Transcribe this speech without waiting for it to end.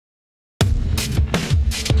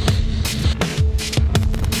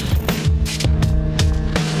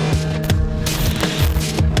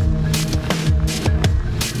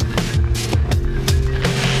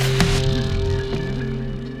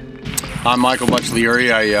I'm Michael Baccellieri.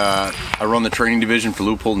 I run the training division for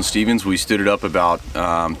Leupold and Stevens. We stood it up about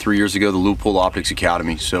 3 years ago, the Leupold Optics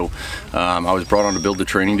Academy. So I was brought on to build the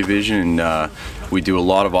training division, and we do a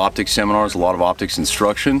lot of optics seminars, a lot of optics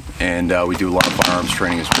instruction, and we do a lot of firearms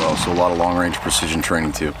training as well, so a lot of long-range precision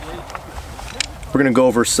training too. We're going to go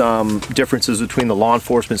over some differences between the law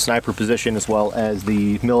enforcement sniper position as well as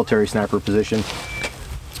the military sniper position.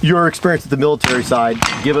 Your experience at the military side,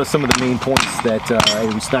 give us some of the main points that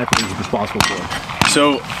a sniper is responsible for.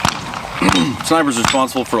 So, snipers are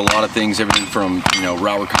responsible for a lot of things, everything from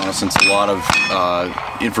route reconnaissance, a lot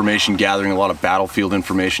of information gathering, a lot of battlefield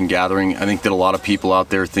information gathering. I think that a lot of people out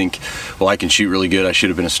there think, well, I can shoot really good, I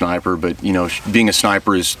should have been a sniper, but being a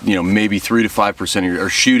sniper is maybe 3 to 5% of your, or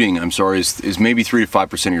shooting, I'm sorry, is maybe 3 to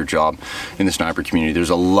 5% of your job in the sniper community.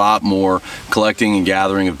 There's a lot more collecting and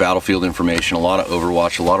gathering of battlefield information, a lot of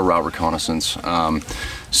overwatch, a lot of route reconnaissance.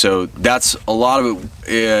 So that's a lot of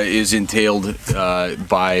it is entailed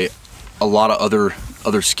by a lot of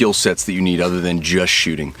other skill sets that you need other than just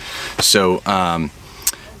shooting. So,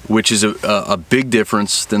 which is a big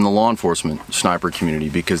difference than the law enforcement sniper community,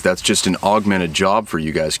 because that's just an augmented job for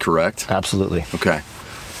you guys, correct? Absolutely. Okay.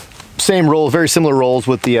 Same role, very similar roles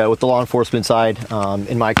with the law enforcement side.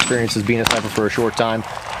 In my experience as being a sniper for a short time,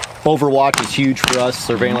 Overwatch is huge for us,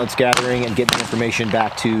 surveillance gathering and getting information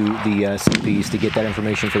back to the CPs to get that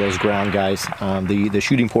information for those ground guys. The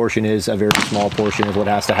shooting portion is a very small portion of what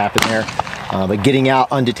has to happen there. But getting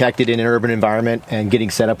out undetected in an urban environment and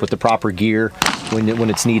getting set up with the proper gear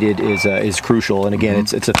when it's needed is crucial. And again,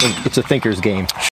 it's a thinker's game.